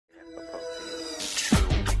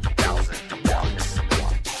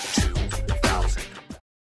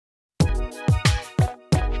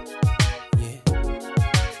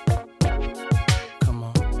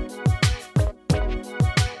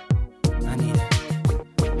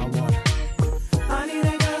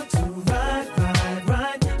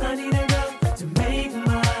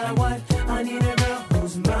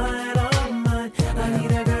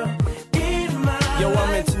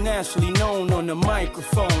a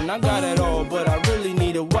microphone. I got it all, but I really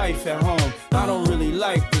need a wife at home. I don't really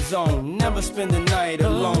like the zone, never spend the night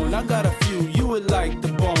alone. I got a few, you would like the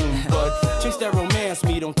bone, but chicks that romance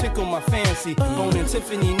me don't tickle my fancy. Bone and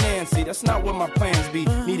Tiffany Nancy, that's not what my plans be.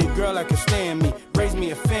 Need a girl that can stand me, raise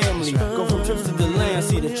me a family. Go from trips to the land,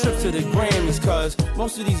 see the trips to the Grammys. Cause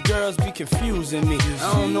most of these girls be confusing me.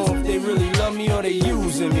 I don't know if they really love me or they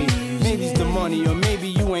using me. Maybe it's the money or maybe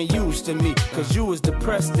you ain't used to me. Cause you was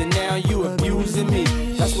depressed and now you abusing me.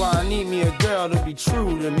 That's why I need me a girl to be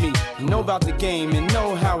true to me, know about the game and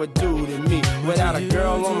know how it do to me. Without a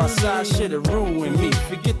girl on my side, shit'll ruin me.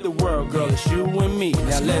 Forget the world, girl, it's you and me.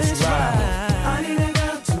 Now let's ride. I need a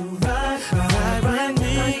girl to ride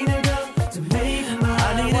me. I need a girl to make my mind.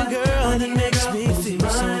 I need a girl that makes me feel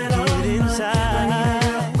so good inside.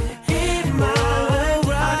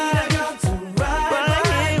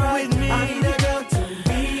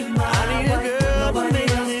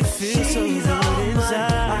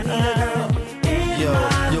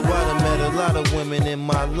 In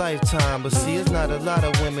my lifetime, but see, it's not a lot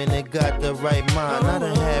of women that got the right mind. I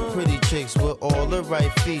done had pretty chicks with all the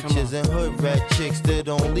right features, and hood rat chicks that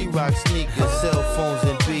only rock sneakers, cell phones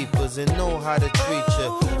and beepers, and know how to treat you.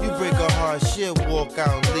 You break a heart, shit, walk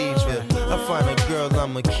out and leave her. I find a girl,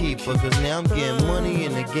 I'ma keep her, cause now I'm getting money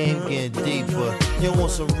and the game getting deeper. You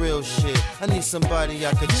want some real shit? I need somebody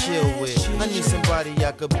I could chill with. I need somebody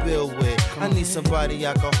I could build with. I need somebody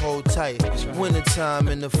I could hold tight. Wintertime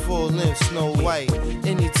in the full length, Snow White.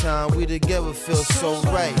 Anytime we together feel so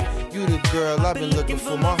right. You the girl I've been looking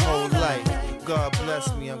for my whole life. God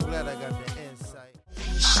bless me, I'm glad I got the insight.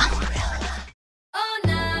 Oh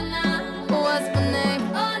na na, what's my name?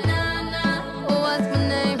 Oh na na, what's my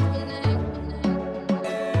name?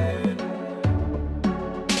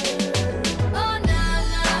 Oh na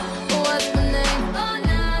na, what's my name? Oh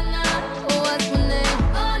na na, what's my name?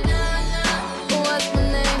 Oh na na, what's my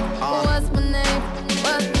name? What's my name?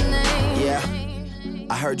 What's my name? Yeah,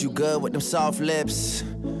 I heard you good with them soft lips.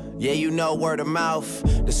 Yeah, you know word of mouth.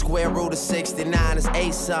 The square root of 69 is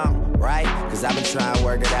 8 something, right? Cause I've been trying to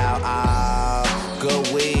work it out.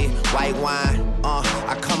 Good weed, white wine.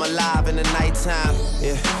 I come alive in the nighttime.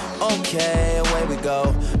 Yeah, okay, away we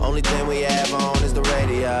go. Only thing we have on is the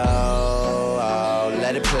radio. Oh,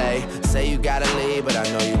 let it play. Say you gotta leave, but I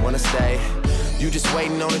know you wanna stay. You just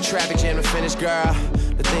waiting on the traffic jam to finish, girl.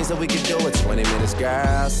 The things that we could do in 20 minutes,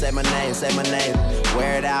 girl. Say my name,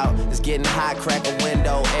 wear it out. It's getting hot, crack a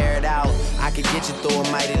window, air it out. I could get you through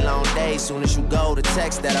a mighty long day. Soon as you go, the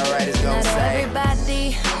text that I write is gonna say.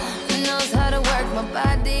 Everybody knows how to work my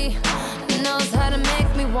body, knows how to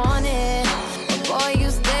make me want it. But boy, you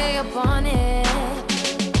stay up on it.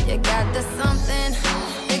 You got the something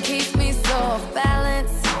that keeps me so off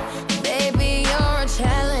balance. Baby, you're a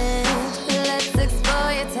challenge. Let's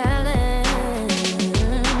explore your talent.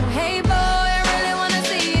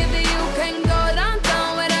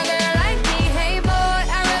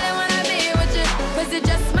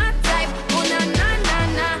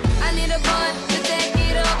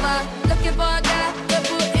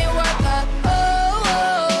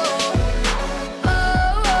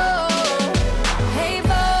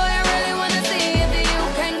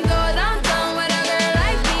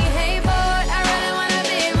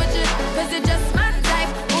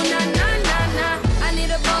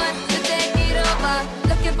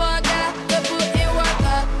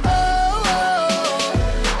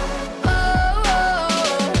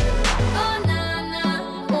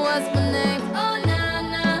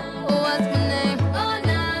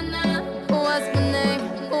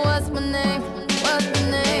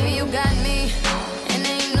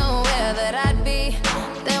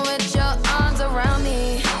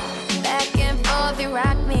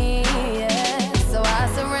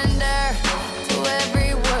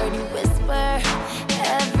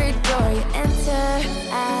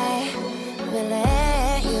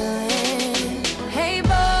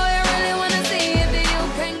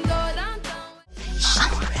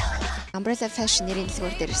 Umbrella Fashion нэрийн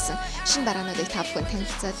дэлгүүр дээр ирсэн шинэ дараануудыг та бүхэнд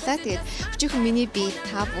танилцууллаа. Тэгээд өчигдөр миний бие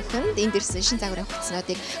та бүхэнд энд ирсэн шинэ загварын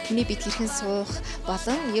хувцснуудыг хүний бие хэрхэн суух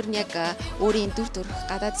болон ер нь яг өөрийн дүр төрх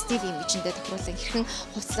гадаад стил имижэндээ тохируулсан хэрхэн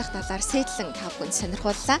хувцлах талаар сэтэлэн та бүхэнд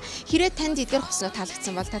сонирхууллаа. Хэрвээ танд эдгээр хувцснууд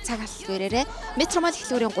таалагдсан бол та цаг халдвараарай. Метромол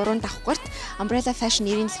хэлхүүрийн 3 давхгүйт Umbrella Fashion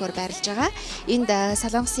нэрийн дэлгүүр байрлаж байгаа. Энд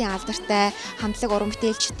солонгосын алдартай хамтлаг уран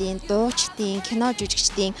бүтээлчдийн, дуучдын, кино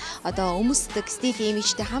жүжигчдийн одоо өмсдөг стил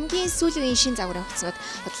имижтэй хамгийн сүүлийн шинэ загварын хувцснууд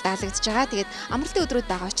худалдаалагдж байгаа. Тэгээд амралтын өдрүүд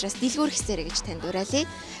байгаа учраас дэлгүүр хэсээрэй гэж танд уриалъя.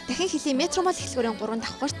 Дахин хэлье, Метромол хэлхүүрийн 3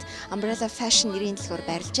 давхгүйт Umbrella Fashion нэрийн дэлгүүр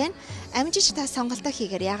байрлаж байна. Амжиж та сонголтоо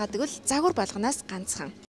хийгээр яагаад гэвэл загвар болгоноос ганцхан